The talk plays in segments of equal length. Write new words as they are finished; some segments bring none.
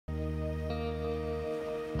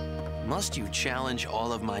Must you challenge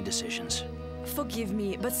all of my decisions? Forgive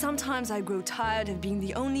me, but sometimes I grow tired of being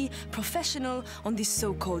the only professional on this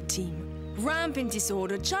so-called team. Rampant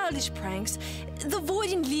disorder, childish pranks, the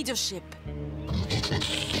void in leadership.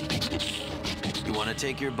 You want to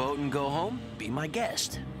take your boat and go home? Be my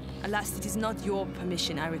guest. Alas, it is not your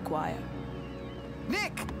permission I require.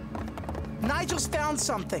 Nick! Nigel's found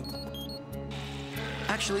something.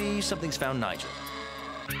 Actually, something's found Nigel.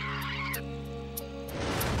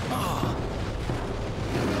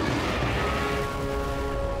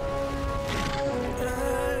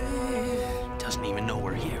 Doesn't even know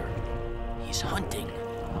we're here. He's hunting.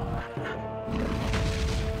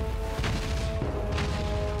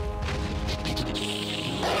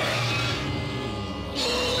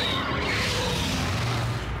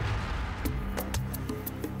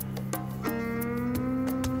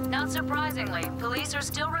 Not surprisingly, police are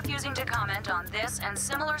still refusing to comment on this and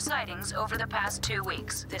similar sightings over the past 2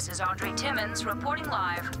 weeks. This is Audrey Timmons reporting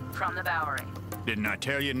live from the Bowery. Didn't I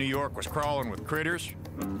tell you New York was crawling with critters?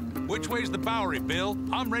 Which way's the Bowery, Bill?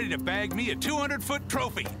 I'm ready to bag me a 200-foot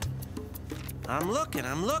trophy. I'm looking.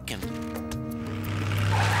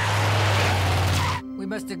 We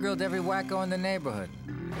must have grilled every wacko in the neighborhood.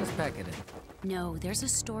 Let's pack it in. No, there's a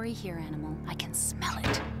story here, Animal. I can smell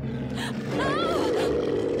it.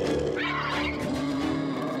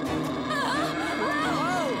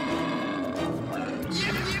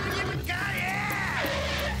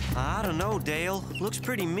 I don't know, Dale. Looks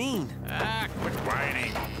pretty mean. Ah, quit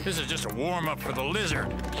whining. This is just a warm-up for the lizard.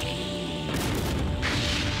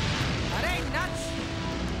 That ain't nuts!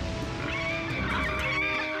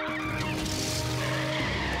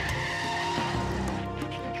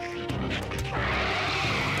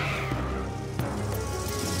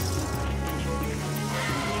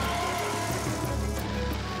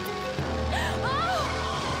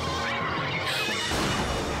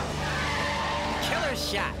 Killer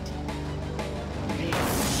shot.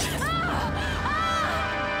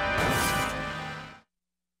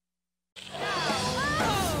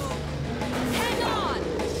 Hang on!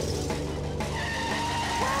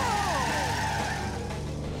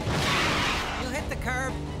 You hit the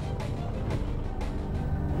curb.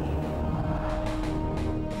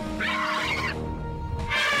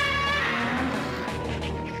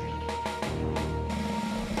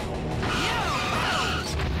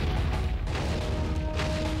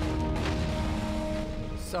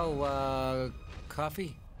 So,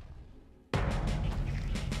 coffee?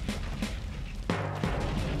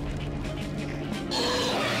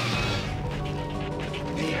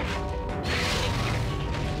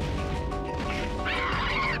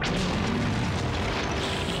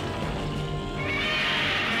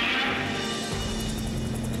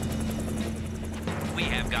 We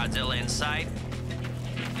have Godzilla in sight.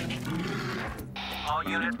 All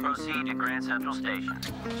units proceed to Grand Central Station.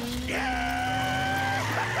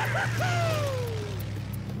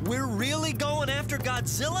 We're really going after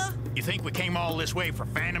Godzilla? You think we came all this way for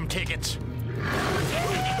phantom tickets?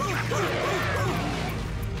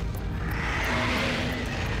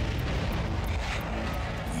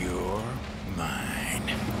 You're mine.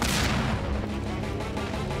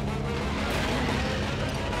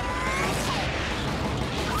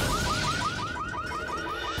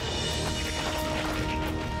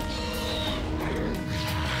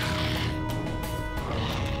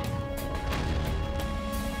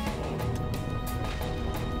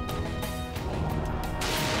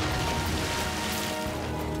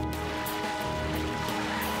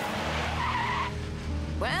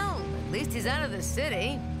 Well, at least he's out of the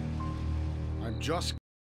city. I'm just